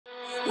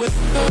Welcome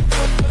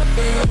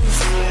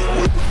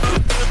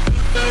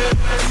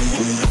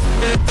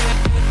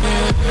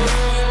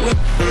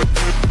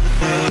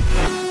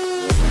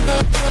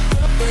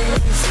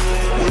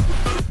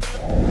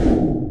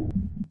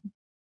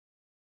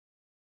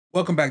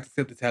back to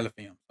Sip the Tally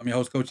Film. I'm your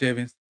host, Coach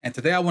Evans, and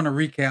today I want to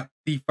recap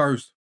the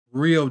first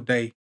real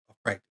day of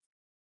practice.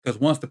 Because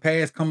once the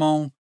pads come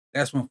on,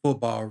 that's when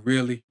football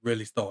really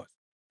starts.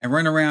 And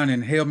running around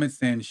in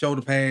helmets and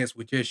shoulder pads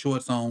with your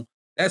shorts on,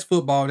 that's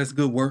football, that's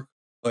good work.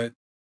 But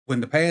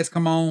when the pads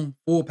come on,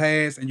 full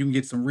pads, and you can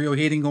get some real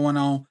hitting going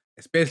on,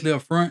 especially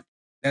up front,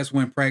 that's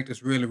when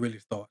practice really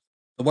starts.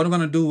 So what I'm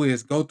going to do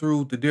is go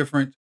through the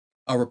different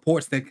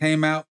reports that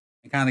came out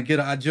and kind of get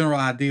a general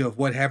idea of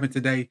what happened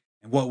today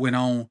and what went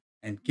on,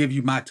 and give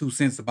you my 2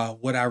 cents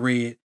about what I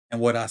read and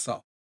what I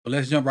saw. So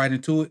let's jump right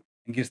into it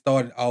and get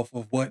started off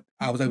of what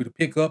I was able to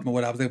pick up and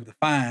what I was able to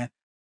find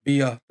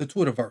via the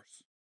Twitterverse.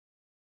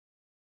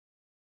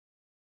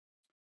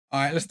 All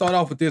right, let's start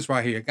off with this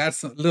right here. Got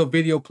some little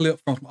video clip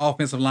from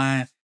offensive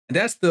line, and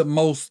that's the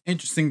most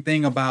interesting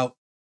thing about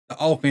the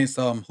offense,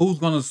 who's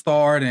going to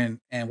start and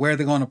where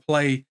they're going to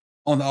play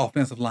on the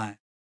offensive line.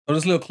 So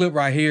this little clip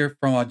right here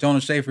from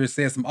Jonah Schaefer, it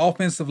says some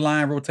offensive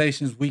line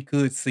rotations we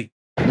could see.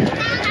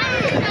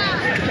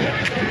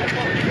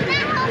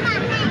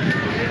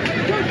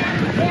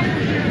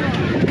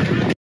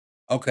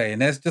 Okay,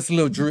 and that's just a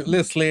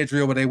little sled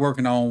drill where they're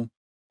working on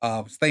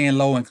staying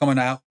low and coming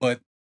out. But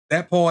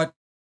that part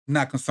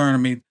not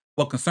concerning me.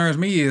 What concerns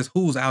me is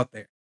who's out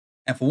there.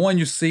 And for one,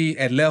 you see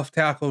at left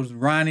tackle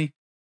Ronnie.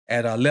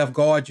 At left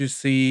guard, you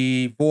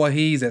see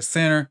Voorhees at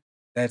center.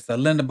 That's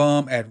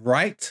Linderbaum. At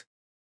right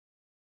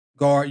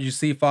guard, you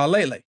see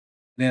Falele.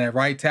 Then at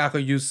right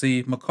tackle, you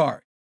see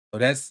McCarry. So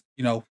that's,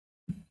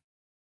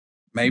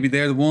 maybe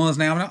they're the ones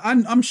now.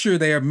 I'm sure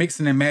they are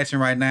mixing and matching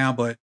right now,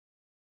 but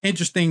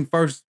interesting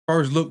first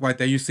look right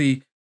there. You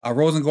see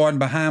Rosengarten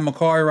behind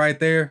McCarry right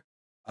there.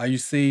 You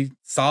see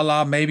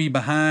Salah maybe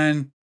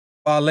behind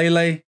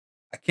Falele.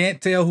 I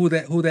can't tell who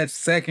that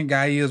second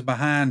guy is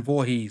behind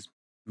Voorhees.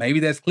 Maybe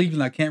that's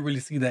Cleveland. I can't really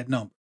see that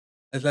number.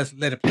 Let's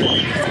let it play.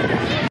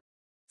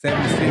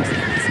 76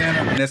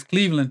 center, and that's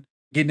Cleveland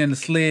getting in the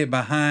sled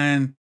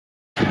behind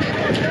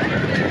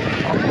Voorhees.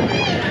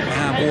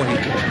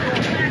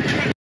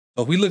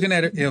 So if we're looking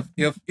at it,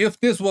 if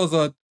this was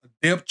a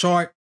depth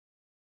chart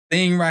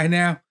thing right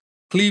now,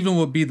 Cleveland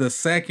would be the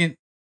second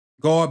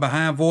guard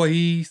behind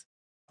Voorhees.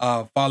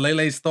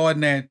 Falele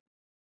starting at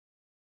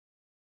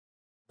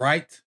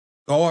right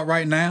guard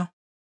right now,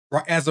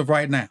 as of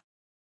right now.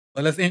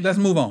 But let's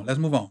move on. Let's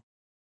move on.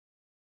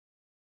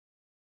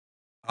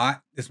 All right,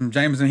 this from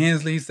Jameson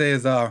Hensley. He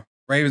says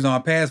Ravens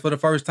on pass for the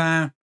first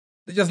time.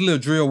 It's just a little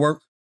drill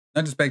work.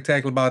 Nothing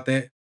spectacular about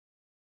that.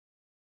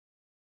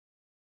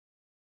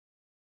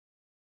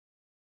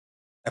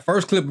 That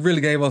first clip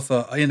really gave us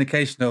an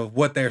indication of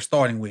what they're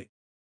starting with.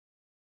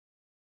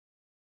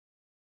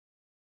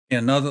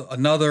 And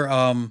another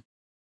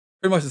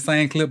pretty much the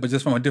same clip, but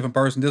just from a different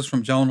person. This is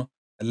from Jonah.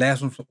 The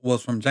last one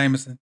was from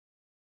Jameson.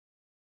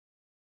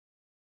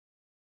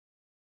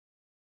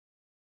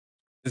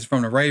 This is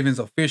from the Ravens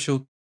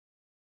official.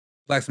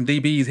 Like some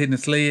DBs hitting the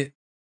sled.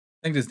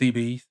 I think it's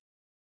DBs.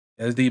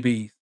 Yeah, it's DBs.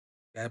 You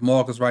got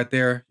Marcus right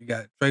there. You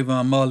got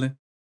Trayvon Mullen.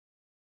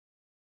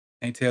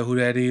 Can't tell who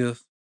that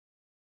is.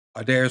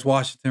 Darius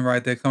Washington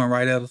right there coming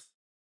right at us.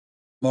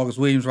 Marcus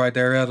Williams right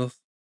there at us.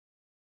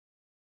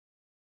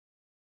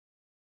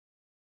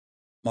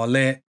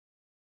 Marlette.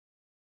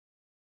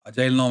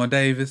 Jalen Norman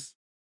Davis.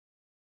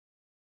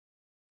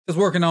 Just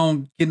working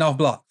on getting off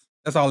blocks.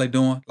 That's all they're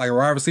doing. Like a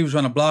wide receiver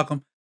trying to block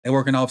them, they're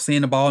working off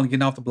seeing the ball and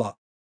getting off the block.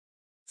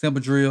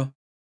 Simple drill.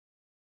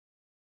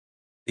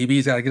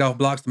 DBs got to get off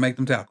blocks to make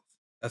them tackles.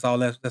 That's all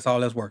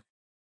that's working.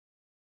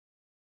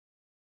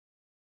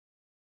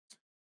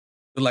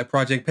 Look like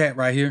Project Pat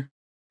right here.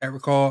 Pat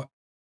Ricard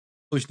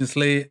pushing the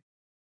sled.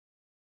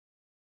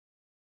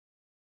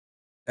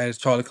 That is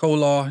Charlie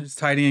Kolar. His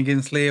tight end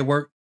getting sled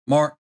work.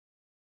 Mark.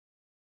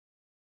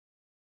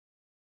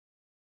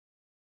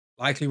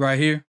 Likely right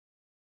here.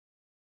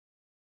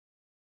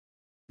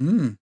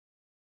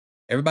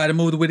 Everybody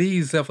moved with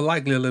ease except for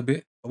Likely a little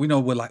bit. But we know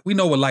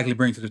what Likely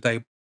brings to the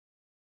table.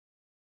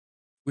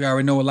 We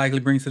already know what Likely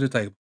brings to the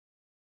table.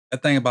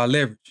 That thing about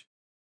leverage.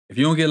 If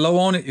you don't get low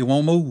on it, it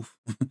won't move.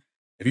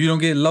 If you don't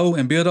get low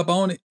and build up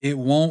on it, it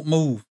won't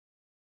move.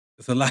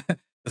 It's a lot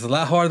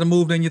harder to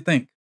move than you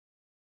think.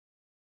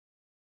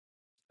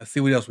 Let's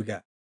see what else we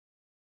got.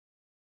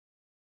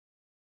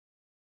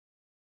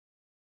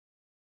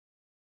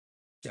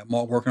 Got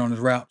Mark working on his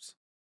routes.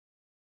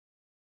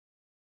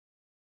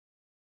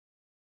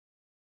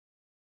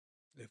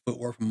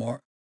 Footwork from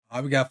Mark. All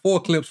right, we got 4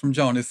 clips from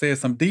John. It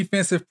says some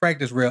defensive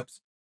practice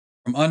reps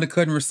from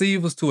undercutting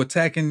receivers to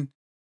attacking,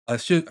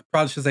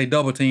 probably should say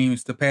double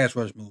teams to pass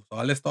rush moves. All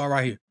right, let's start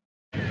right here.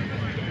 All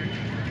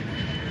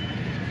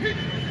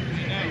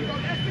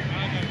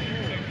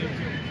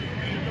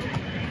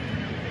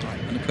right,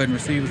 undercutting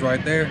receivers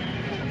right there.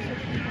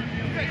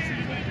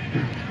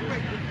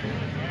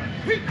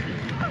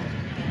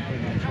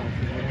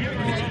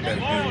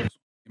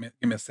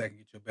 me a second,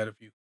 get you a better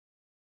view.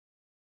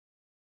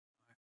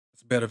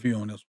 It's a better view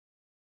on this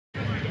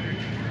one.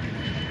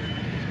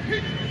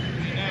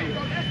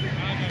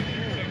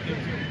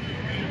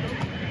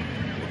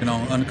 Working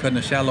on undercutting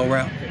the shallow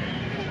route.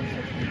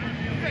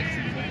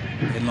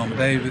 Hitting Loma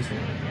Davis.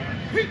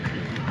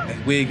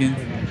 At Wiggins.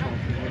 I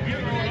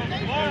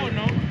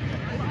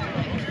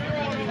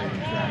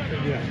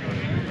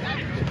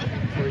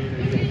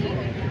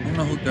don't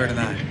know who's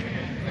 39.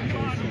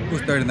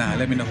 Who's 39?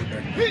 Let me know who's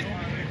 39.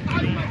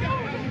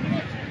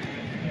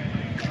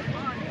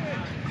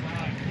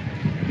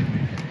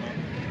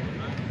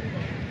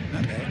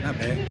 Not bad, not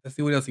bad. Let's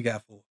see what else he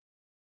got for.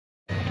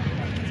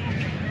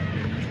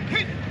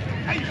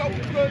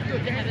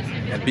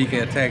 Got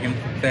BK attacking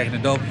the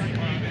double.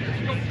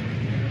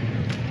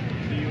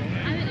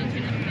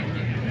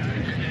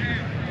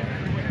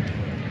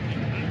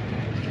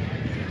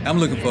 I'm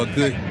looking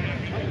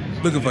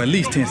for at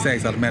least 10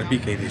 sacks out of Matt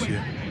BK this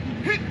year.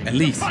 At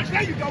least.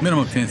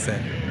 Minimum 10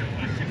 sacks.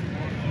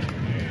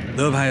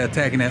 Love how you're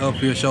attacking that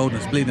upfield shoulder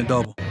and splitting the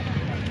double.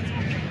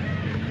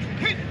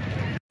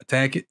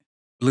 Attack it.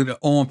 Look at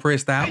the arm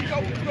pressed out.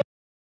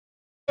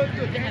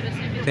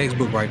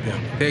 Textbook right there.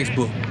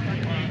 Textbook.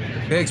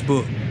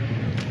 Textbook.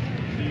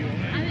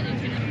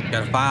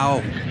 Gotta fire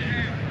off.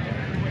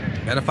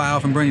 Gotta fire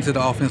off and bring it to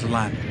the offensive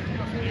lineman.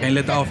 Can't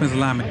let the offensive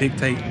lineman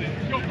dictate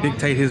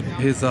his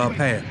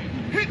path.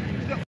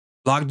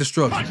 Block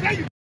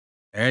destruction.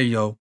 There you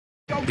go.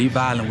 Be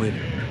violent with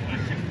it.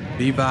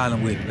 Be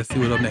violent with it. Let's see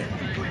what's up next.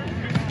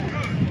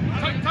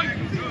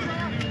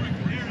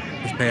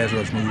 This pass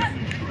rush move.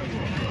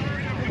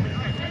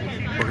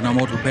 Working on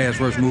multiple pass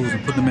rush moves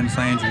and putting them in the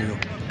same drill.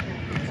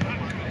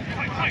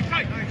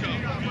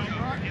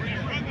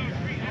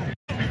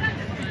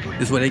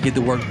 This is where they get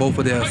to work both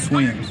of their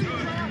swings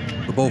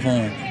for both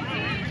arms.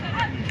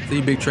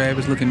 See Big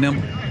Travis looking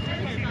nimble.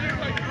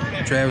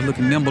 Travis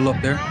looking nimble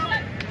up there.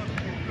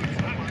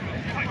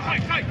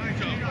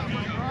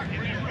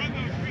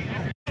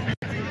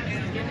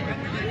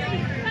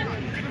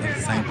 It's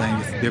the same thing,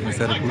 just a different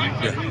set of people.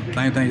 Yeah,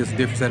 same thing, just a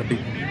different set of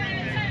people.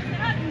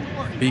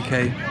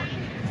 BK,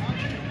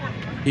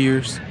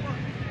 Pierce,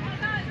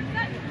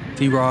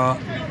 T-Rob.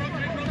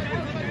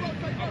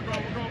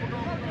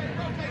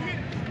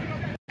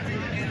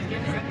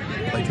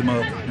 Play him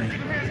up.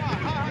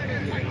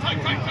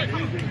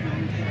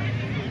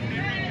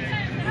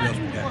 What else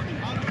we got?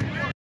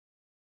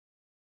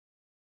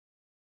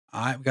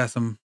 All right, we got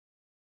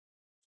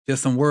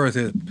just some words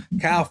here.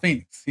 Kyle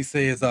Phoenix, he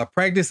says,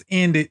 practice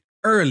ended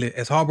early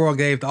as Harbaugh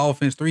gave the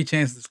offense 3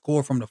 chances to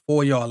score from the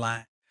 4-yard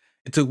line.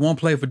 It took one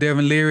play for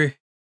Devin Leary.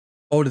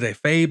 Did a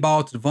fade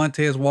ball to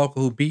Devontae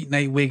Walker, who beat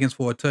Nate Wiggins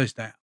for a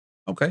touchdown.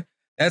 Okay,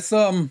 that's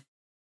one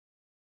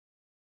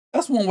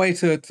way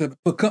to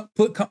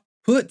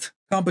put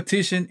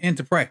competition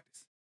into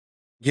practice.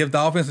 Give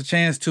the offense a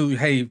chance to,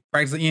 hey,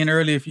 practice end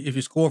early if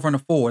you score from the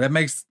 4. That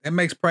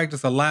makes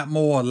practice a lot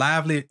more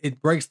lively.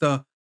 It breaks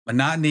the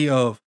monotony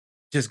of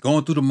just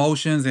going through the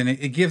motions, and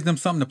it gives them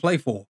something to play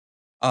for.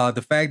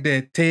 The fact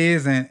that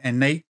Tez and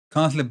Nate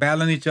constantly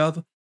battling each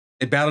other.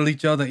 They battled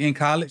each other in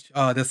college.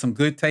 There's some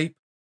good tape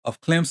of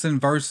Clemson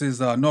versus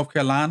North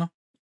Carolina,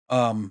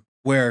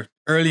 where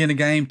early in the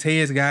game,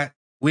 Tez got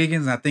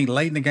Wiggins. I think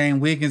late in the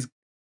game, Wiggins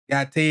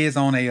got Tez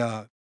on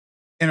a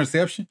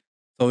interception.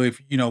 So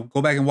if you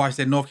go back and watch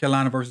that North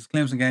Carolina versus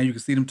Clemson game, you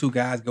can see them two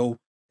guys go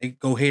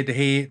head to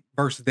head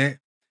versus that.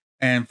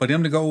 And for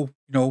them to go,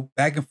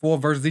 back and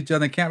forth versus each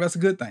other in camp, that's a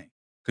good thing.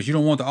 Because you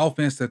don't want the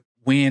offense to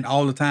win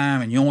all the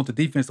time, and you don't want the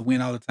defense to win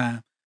all the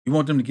time. You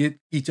want them to get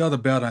each other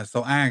better,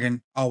 so iron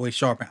can always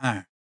sharpen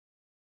iron.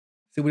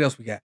 See what else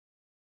we got.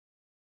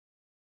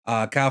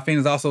 Kyle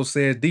Phoenix also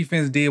says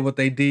defense did what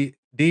they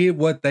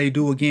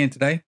do again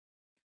today.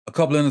 A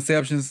couple of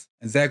interceptions,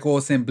 and Zach Orr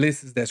sent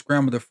blitzes that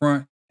scrambled the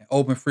front and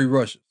open free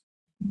rushes.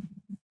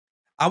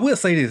 I will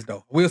say this,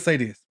 though.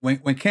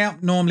 When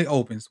camp normally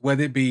opens,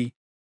 whether it be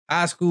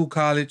high school,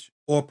 college,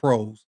 or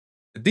pros,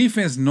 the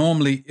defense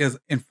normally is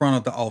in front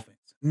of the offense.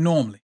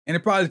 Normally. And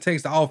it probably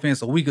takes the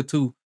offense a week or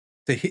two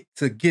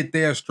to get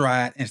their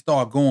stride and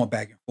start going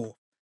back and forth.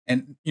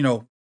 And,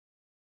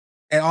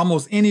 at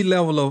almost any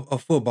level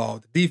of football,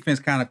 the defense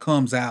kind of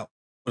comes out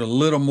with a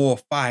little more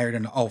fire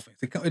than the offense.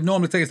 It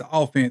normally takes the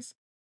offense,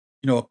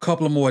 a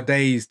couple of more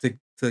days to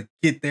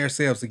get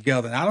themselves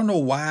together. And I don't know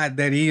why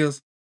that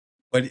is,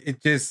 but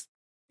it just,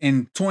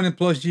 in 20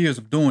 plus years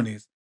of doing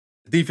this,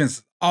 the defense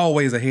is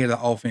always ahead of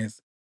the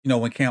offense,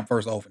 when camp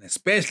first opened,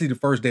 especially the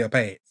first day of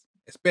pads.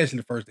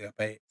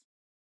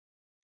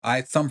 All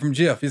right, something from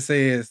Jeff. It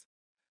says,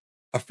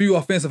 a few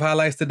offensive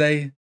highlights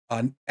today.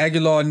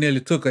 Aguilar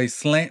nearly took a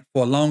slant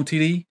for a long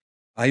TD.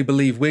 He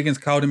believed Wiggins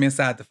caught him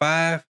inside the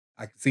 5.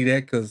 I can see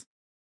that because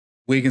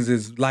Wiggins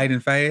is light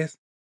and fast.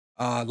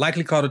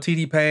 Likely caught a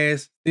TD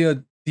pass.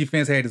 Still,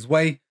 defense had his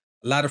way.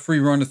 A lot of free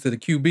runners to the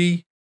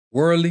QB.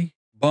 Worley,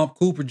 Bump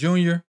Cooper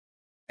Jr.,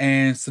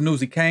 and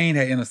Sanusi Kane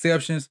had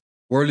interceptions.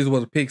 Worley's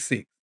was a pick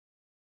 6.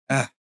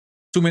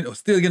 Too many.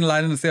 Still getting a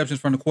lot of interceptions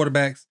from the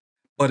quarterbacks.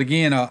 But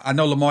again, I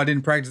know Lamar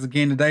didn't practice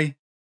again today.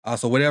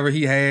 So whatever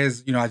he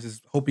has, I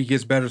just hope he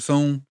gets better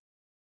soon.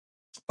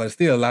 But it's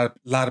still a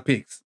lot of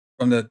picks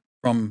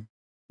from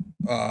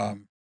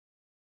um,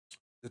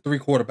 the three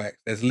quarterbacks.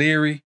 That's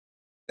Leary,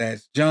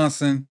 that's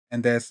Johnson,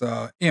 and that's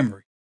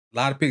Emory. A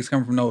lot of picks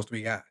coming from those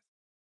three guys.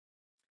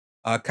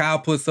 Kyle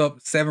puts up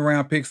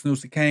 7-round picks.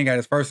 Snoozy Kane got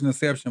his first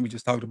interception. We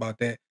just talked about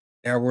that.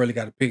 Darryl Worley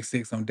got a pick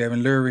 6 on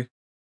Devin Leary.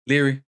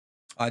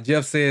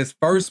 Jeff says,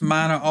 first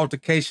minor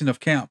altercation of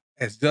camp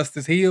as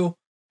Justice Hill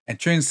and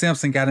Trent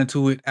Simpson got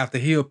into it after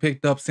Hill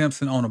picked up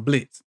Simpson on a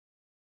blitz.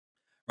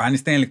 Ronnie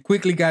Stanley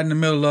quickly got in the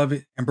middle of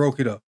it and broke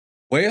it up.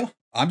 Well,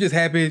 I'm just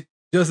happy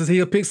Justice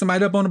Hill picked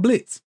somebody up on a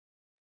blitz.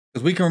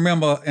 Because we can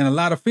remember in a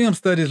lot of film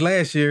studies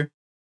last year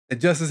that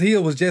Justice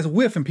Hill was just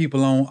whiffing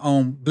people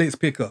on blitz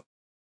pickup.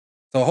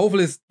 So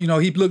hopefully,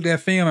 he looked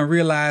at film and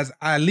realized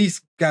I at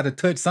least got to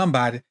touch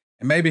somebody.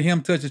 And maybe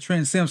him touching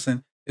Trent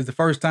Simpson is the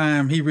first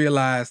time he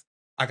realized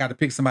I got to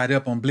pick somebody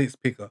up on blitz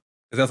pickup.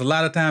 Because there's a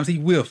lot of times he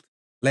whiffed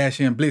last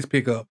year in blitz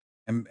pickup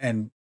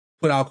and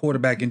put our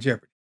quarterback in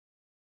jeopardy.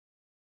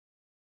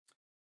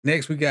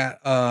 Next, we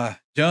got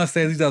John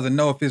says he doesn't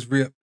know if it's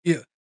real.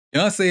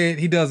 John said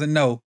he doesn't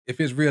know if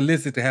it's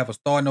realistic to have a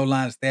starting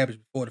O-line established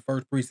before the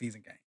first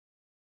preseason game.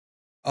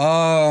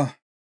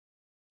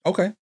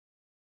 Okay.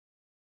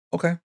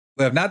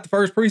 Well, if not the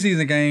first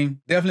preseason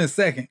game, definitely the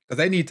second, because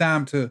they need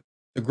time to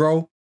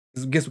grow,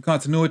 get some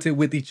continuity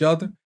with each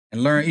other,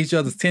 and learn each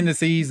other's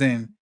tendencies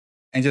and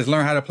just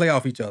learn how to play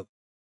off each other.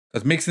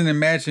 Because mixing and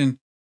matching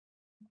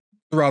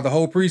throughout the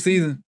whole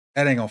preseason,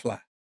 that ain't gonna fly.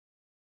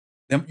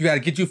 You got to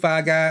get you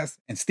 5 guys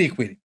and stick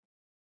with it.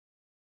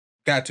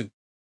 Got to.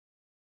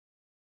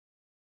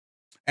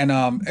 And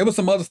it was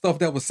some other stuff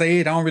that was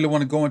said. I don't really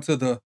want to go into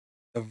the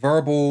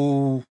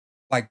verbal,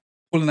 like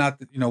pulling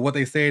out, what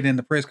they said in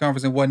the press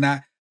conference and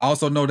whatnot. I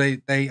also know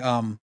they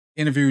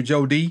interviewed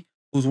Joe D,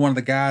 who's one of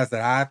the guys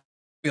that I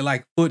feel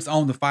like puts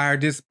on the fire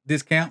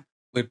this camp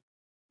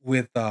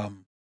with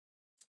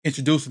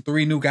introducing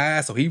 3 new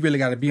guys. So he really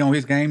got to be on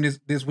his game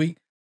this week.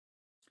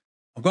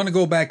 I'm going to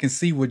go back and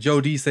see what Joe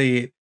D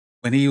said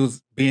when he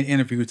was being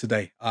interviewed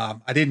today.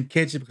 I didn't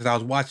catch it because I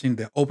was watching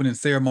the opening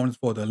ceremonies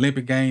for the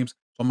Olympic Games.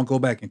 So I'm going to go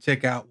back and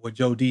check out what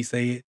Joe D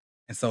said.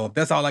 And so if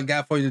that's all I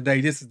got for you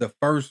today, this is the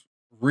first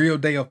real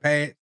day of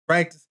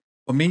practice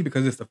for me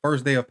because it's the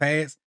first day of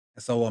pads.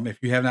 And so if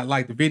you have not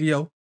liked the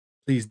video,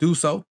 please do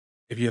so.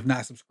 If you have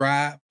not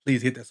subscribed,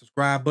 please hit that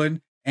subscribe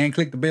button and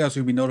click the bell so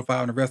you'll be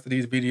notified when the rest of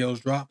these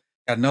videos drop.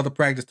 Got another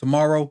practice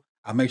tomorrow.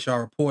 I'll make sure I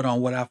report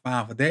on what I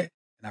found for that.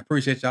 And I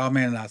appreciate y'all,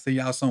 man, and I'll see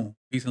y'all soon.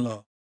 Peace and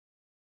love.